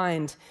you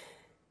find,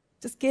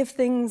 just give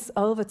things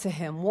over to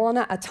him, one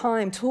at a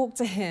time. Talk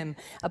to him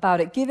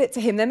about it. Give it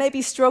to him. There may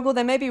be struggle,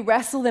 there may be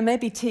wrestle, there may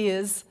be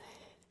tears,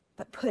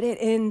 but put it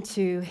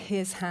into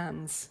his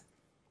hands.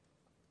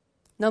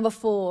 Number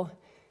 4,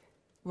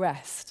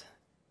 rest.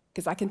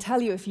 Because I can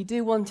tell you, if you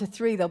do 1 to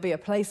 3, there'll be a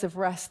place of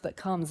rest that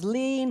comes.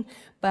 Lean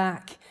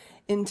back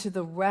into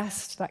the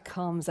rest that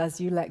comes as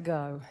you let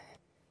go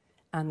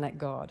and let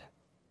God.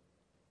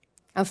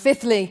 And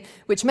 5thly,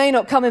 which may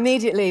not come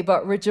immediately,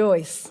 but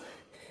rejoice.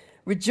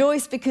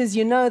 Rejoice because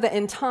you know that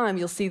in time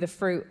you'll see the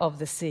fruit of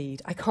the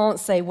seed. I can't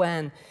say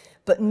when,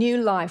 but new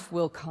life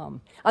will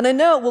come. And I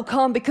know it will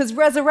come because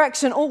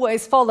resurrection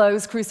always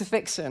follows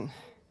crucifixion.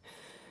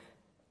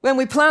 When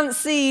we plant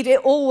seed, it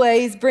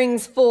always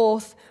brings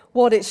forth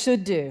what it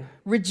should do.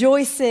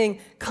 Rejoicing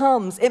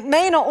comes. It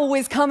may not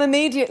always come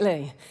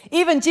immediately.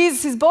 Even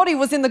Jesus' body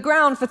was in the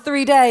ground for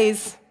 3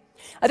 days.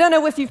 I don't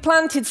know if you've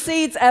planted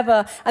seeds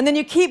ever, and then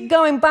you keep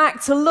going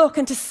back to look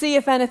and to see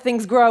if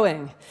anything's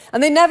growing.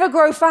 And they never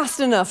grow fast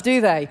enough, do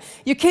they?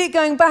 You keep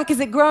going back, is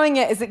it growing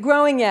yet? Is it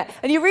growing yet?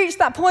 And you reach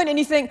that point and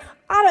you think,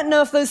 I don't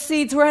know if those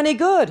seeds were any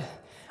good.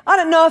 I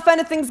don't know if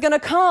anything's going to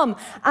come.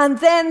 And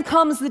then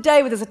comes the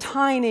day where there's a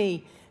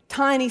tiny,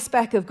 tiny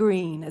speck of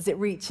green as it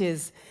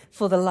reaches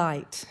for the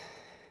light.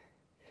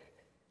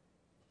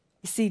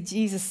 You see,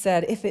 Jesus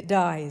said, if it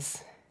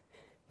dies,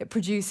 it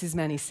produces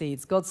many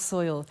seeds. God's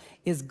soil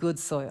is good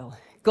soil.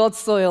 God's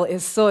soil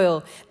is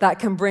soil that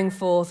can bring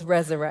forth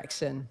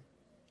resurrection.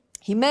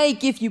 He may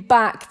give you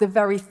back the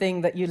very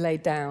thing that you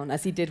laid down,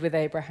 as he did with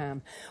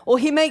Abraham. Or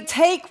he may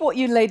take what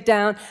you laid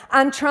down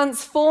and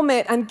transform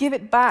it and give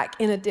it back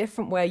in a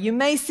different way. You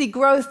may see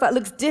growth that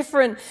looks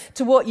different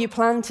to what you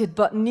planted,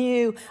 but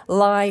new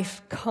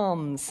life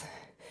comes.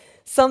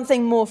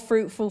 Something more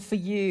fruitful for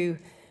you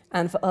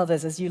and for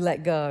others as you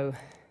let go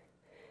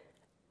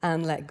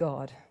and let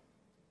God.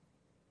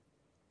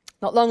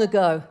 Not long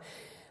ago,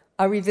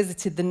 I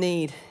revisited the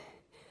need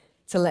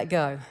to let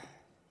go.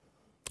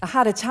 I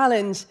had a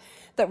challenge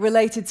that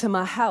related to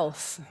my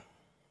health.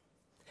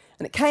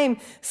 And it came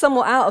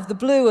somewhat out of the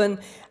blue, and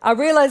I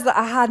realized that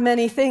I had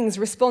many things,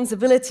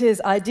 responsibilities,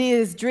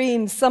 ideas,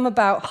 dreams, some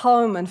about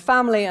home and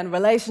family and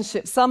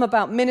relationships, some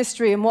about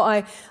ministry and what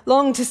I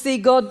longed to see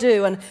God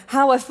do and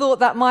how I thought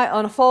that might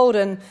unfold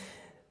and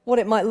what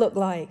it might look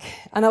like.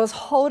 And I was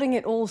holding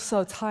it all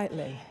so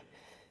tightly.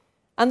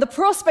 And the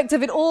prospect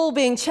of it all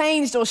being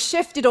changed or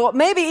shifted or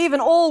maybe even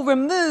all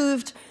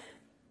removed,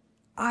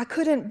 I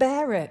couldn't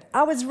bear it.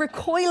 I was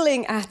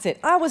recoiling at it.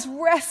 I was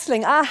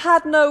wrestling. I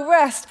had no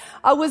rest.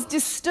 I was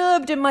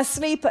disturbed in my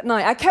sleep at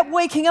night. I kept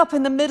waking up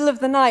in the middle of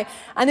the night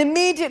and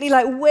immediately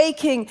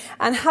waking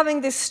and having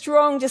this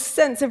strong just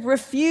sense of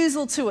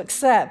refusal to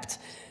accept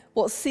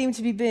what seemed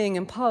to be being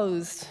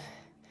imposed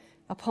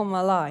upon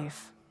my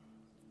life.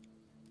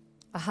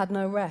 I had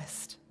no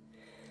rest.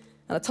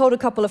 And I told a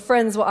couple of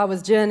friends what I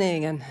was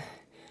journeying, and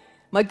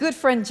my good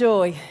friend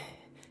Joy,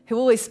 who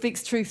always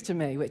speaks truth to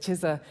me, which is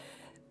the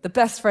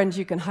best friend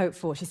you can hope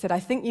for, she said, I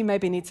think you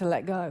maybe need to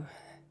let go.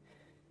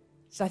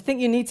 She said, I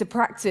think you need to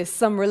practice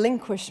some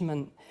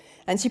relinquishment.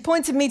 And she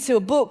pointed me to a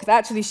book that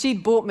actually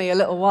she'd bought me a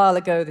little while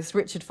ago, this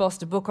Richard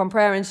Foster book on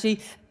prayer, and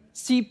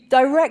she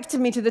directed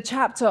me to the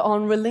chapter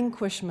on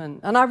relinquishment.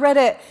 And I read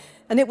it,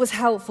 and it was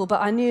helpful, but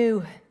I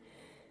knew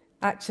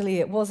actually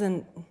it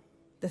wasn't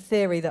the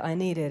theory that I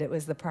needed, it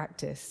was the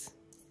practice.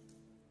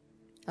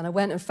 And I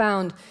went and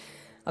found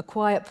a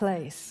quiet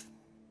place,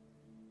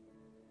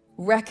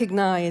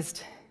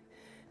 recognized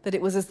that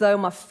it was as though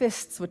my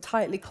fists were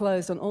tightly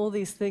closed on all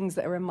these things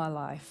that are in my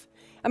life.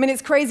 I mean,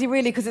 it's crazy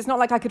really, because it's not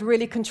like I could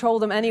really control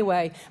them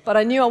anyway, but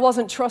I knew I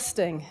wasn't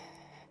trusting.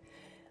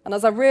 And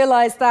as I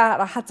realized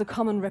that, I had to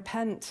come and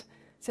repent.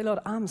 Say, Lord,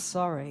 I'm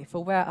sorry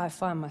for where I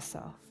find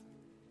myself.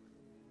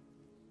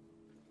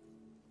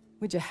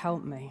 Would you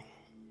help me?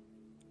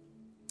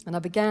 And I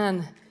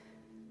began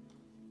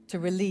to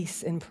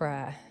release in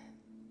prayer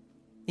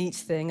each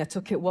thing. I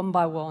took it one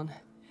by one.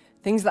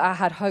 Things that I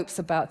had hopes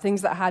about,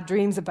 things that I had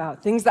dreams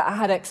about, things that I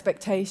had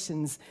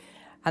expectations.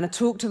 And I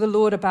talked to the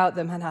Lord about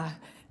them, and I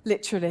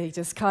literally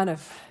just kind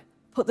of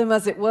put them,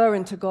 as it were,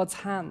 into God's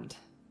hand.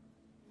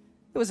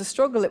 It was a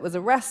struggle, it was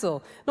a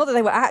wrestle. Not that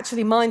they were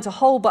actually mine to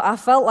hold, but I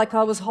felt like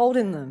I was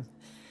holding them.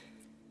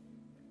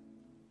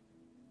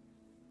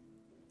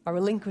 I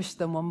relinquished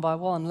them one by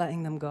one,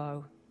 letting them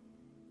go.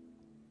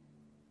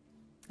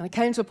 And I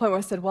came to a point where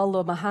I said, well,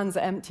 Lord, my hands are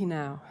empty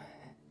now.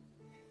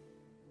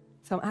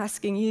 So I'm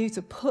asking you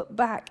to put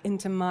back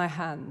into my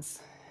hands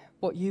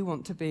what you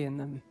want to be in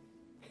them.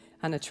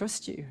 And I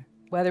trust you,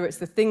 whether it's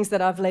the things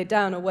that I've laid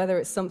down or whether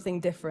it's something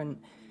different.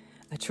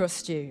 I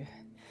trust you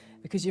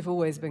because you've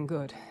always been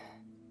good.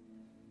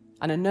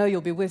 And I know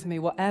you'll be with me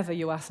whatever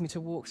you ask me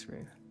to walk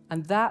through.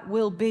 And that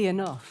will be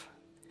enough.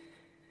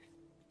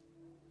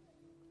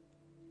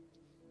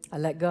 I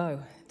let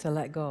go to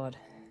let God.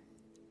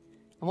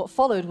 And what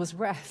followed was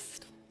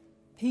rest.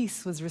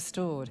 Peace was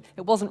restored.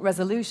 It wasn't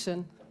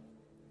resolution,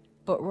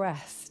 but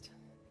rest.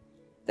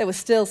 There were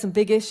still some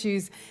big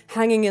issues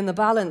hanging in the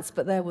balance,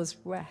 but there was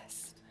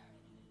rest.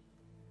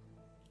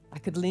 I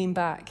could lean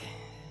back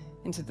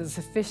into the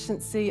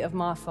sufficiency of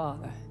my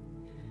Father.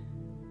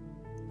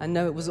 I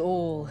know it was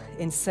all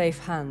in safe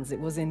hands. It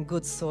was in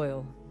good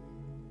soil.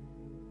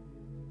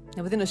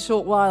 And within a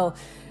short while,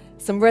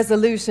 some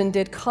resolution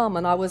did come,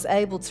 and I was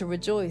able to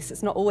rejoice.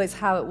 It's not always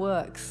how it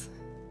works.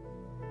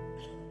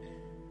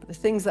 But the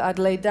things that I'd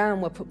laid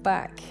down were put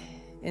back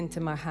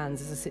into my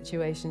hands as the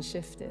situation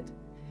shifted.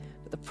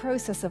 But the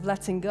process of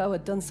letting go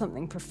had done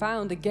something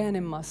profound again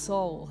in my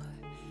soul,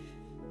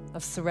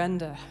 of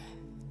surrender,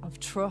 of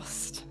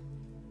trust,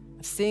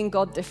 of seeing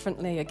God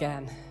differently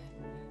again,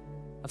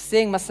 of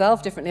seeing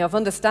myself differently, of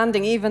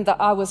understanding even that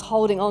I was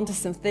holding on to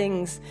some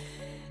things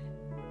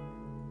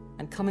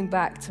and coming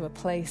back to a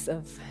place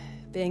of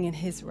being in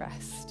his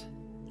rest,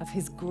 of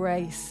his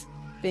grace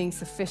being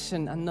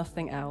sufficient and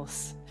nothing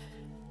else,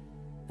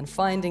 and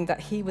finding that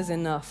he was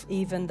enough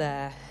even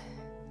there,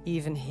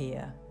 even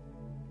here.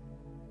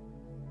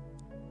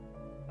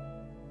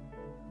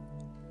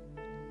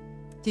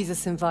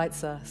 Jesus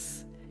invites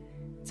us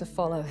to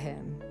follow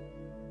him,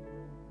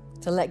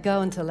 to let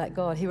go and to let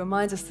God. He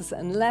reminds us that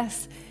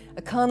unless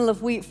a kernel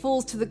of wheat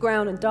falls to the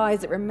ground and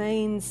dies, it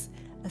remains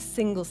a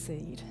single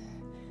seed.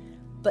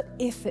 But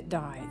if it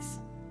dies,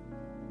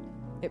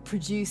 it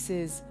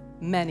produces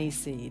many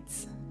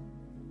seeds.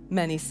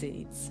 Many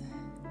seeds.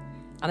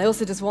 And I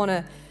also just want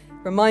to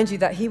remind you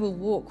that he will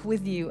walk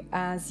with you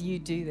as you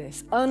do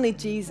this. Only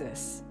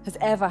Jesus has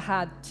ever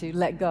had to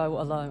let go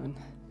alone.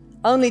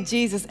 Only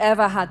Jesus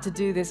ever had to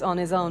do this on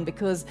his own,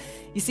 because,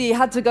 you see, he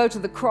had to go to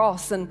the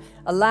cross and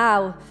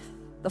allow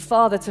the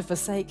Father to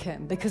forsake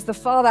him, because the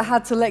Father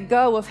had to let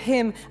go of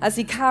him as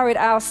he carried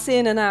our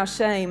sin and our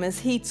shame, as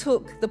he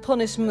took the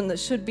punishment that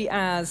should be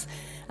ours.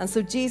 And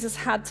so Jesus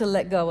had to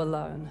let go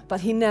alone, but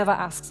he never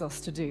asks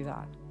us to do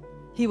that.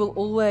 He will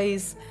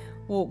always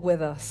walk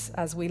with us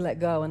as we let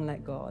go and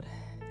let God.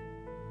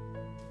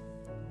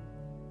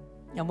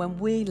 And when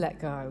we let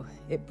go,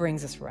 it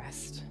brings us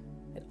rest.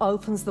 It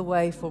opens the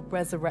way for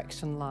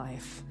resurrection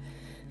life.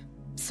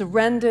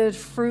 Surrendered,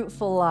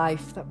 fruitful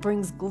life that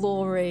brings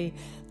glory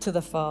to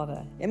the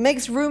Father. It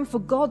makes room for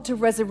God to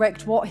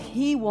resurrect what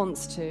he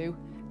wants to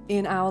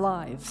in our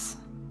lives,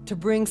 to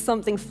bring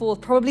something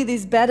forth, probably that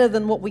is better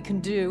than what we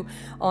can do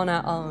on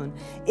our own.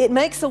 It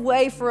makes a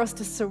way for us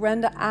to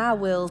surrender our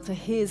will to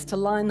his, to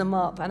line them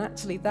up, and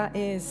actually that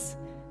is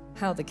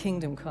how the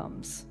kingdom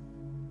comes.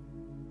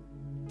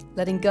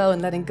 Letting go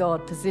and letting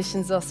God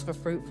positions us for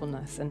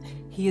fruitfulness, and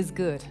he is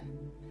good.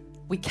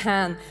 We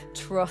can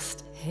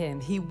trust him.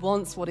 He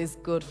wants what is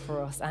good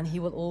for us, and he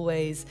will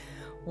always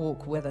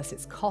walk with us.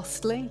 It's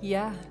costly,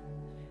 yeah,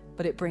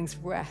 but it brings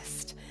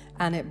rest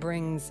and it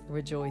brings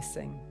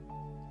rejoicing.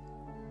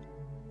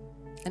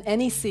 And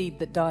any seed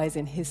that dies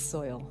in his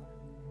soil,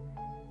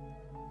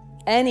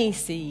 any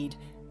seed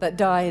that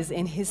dies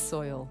in his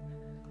soil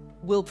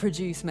will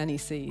produce many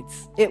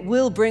seeds. It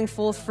will bring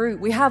forth fruit.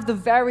 We have the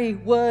very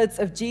words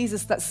of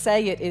Jesus that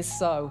say it is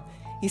so.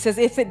 He says,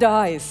 if it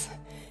dies,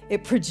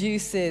 it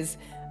produces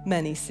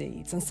many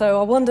seeds. And so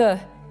I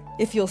wonder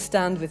if you'll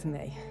stand with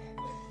me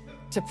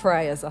to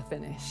pray as I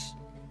finish.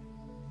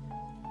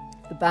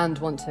 The band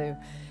want to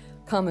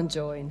come and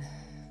join.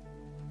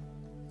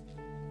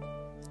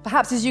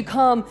 Perhaps as you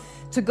come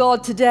to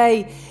God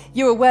today,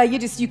 you're aware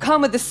you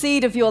come with the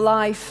seed of your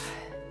life.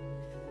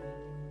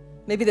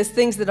 Maybe there's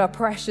things that are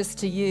precious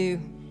to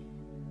you.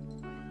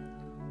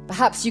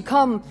 Perhaps you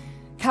come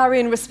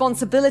carrying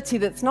responsibility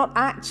that's not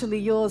actually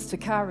yours to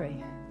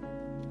carry.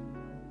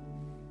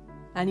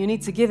 And you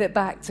need to give it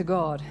back to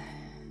God.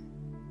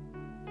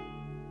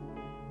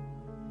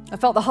 I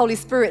felt the Holy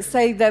Spirit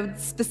say that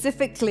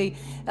specifically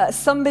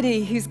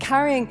somebody who's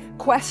carrying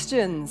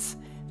questions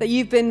that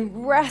you've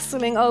been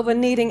wrestling over,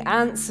 needing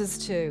answers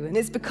to. And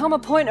it's become a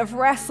point of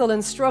wrestle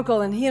and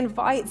struggle, and he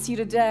invites you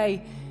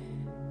today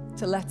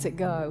to let it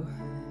go.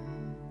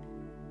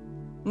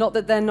 Not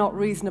that they're not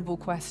reasonable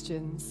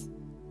questions.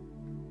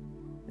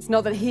 It's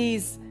not that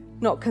he's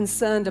not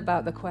concerned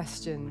about the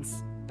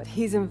questions, but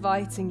he's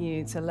inviting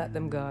you to let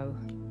them go.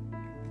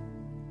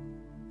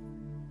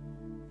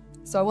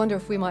 So I wonder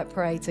if we might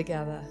pray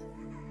together.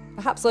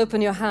 Perhaps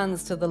open your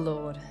hands to the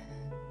Lord.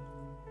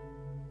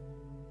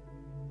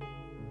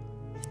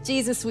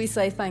 Jesus, we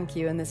say thank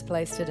you in this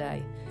place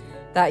today,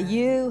 that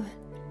you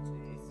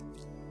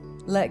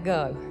let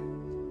go,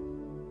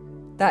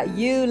 that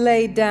you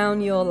laid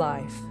down your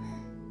life.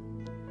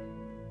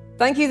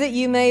 Thank you that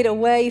you made a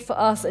way for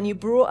us and you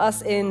brought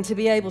us in to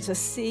be able to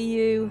see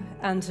you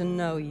and to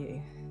know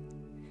you.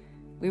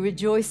 We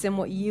rejoice in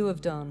what you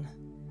have done,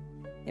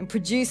 in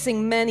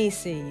producing many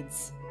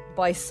seeds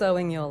by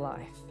sowing your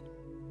life.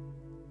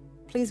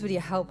 Please would you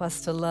help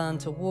us to learn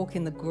to walk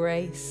in the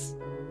grace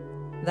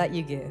that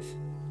you give.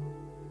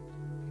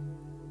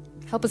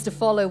 Help us to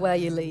follow where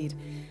you lead.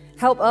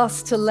 Help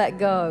us to let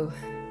go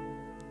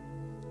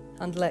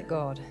and let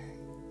God.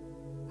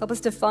 Help us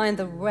to find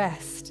the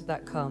rest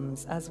that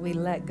comes as we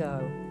let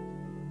go,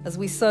 as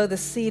we sow the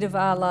seed of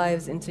our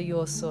lives into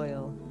your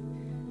soil.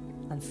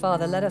 And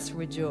Father, let us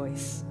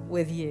rejoice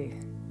with you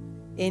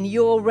in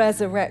your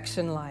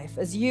resurrection life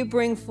as you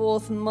bring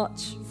forth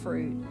much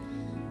fruit,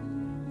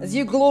 as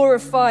you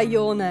glorify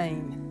your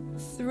name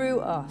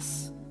through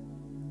us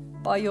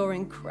by your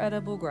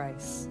incredible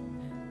grace.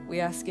 We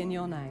ask in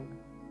your name.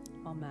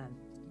 Amen.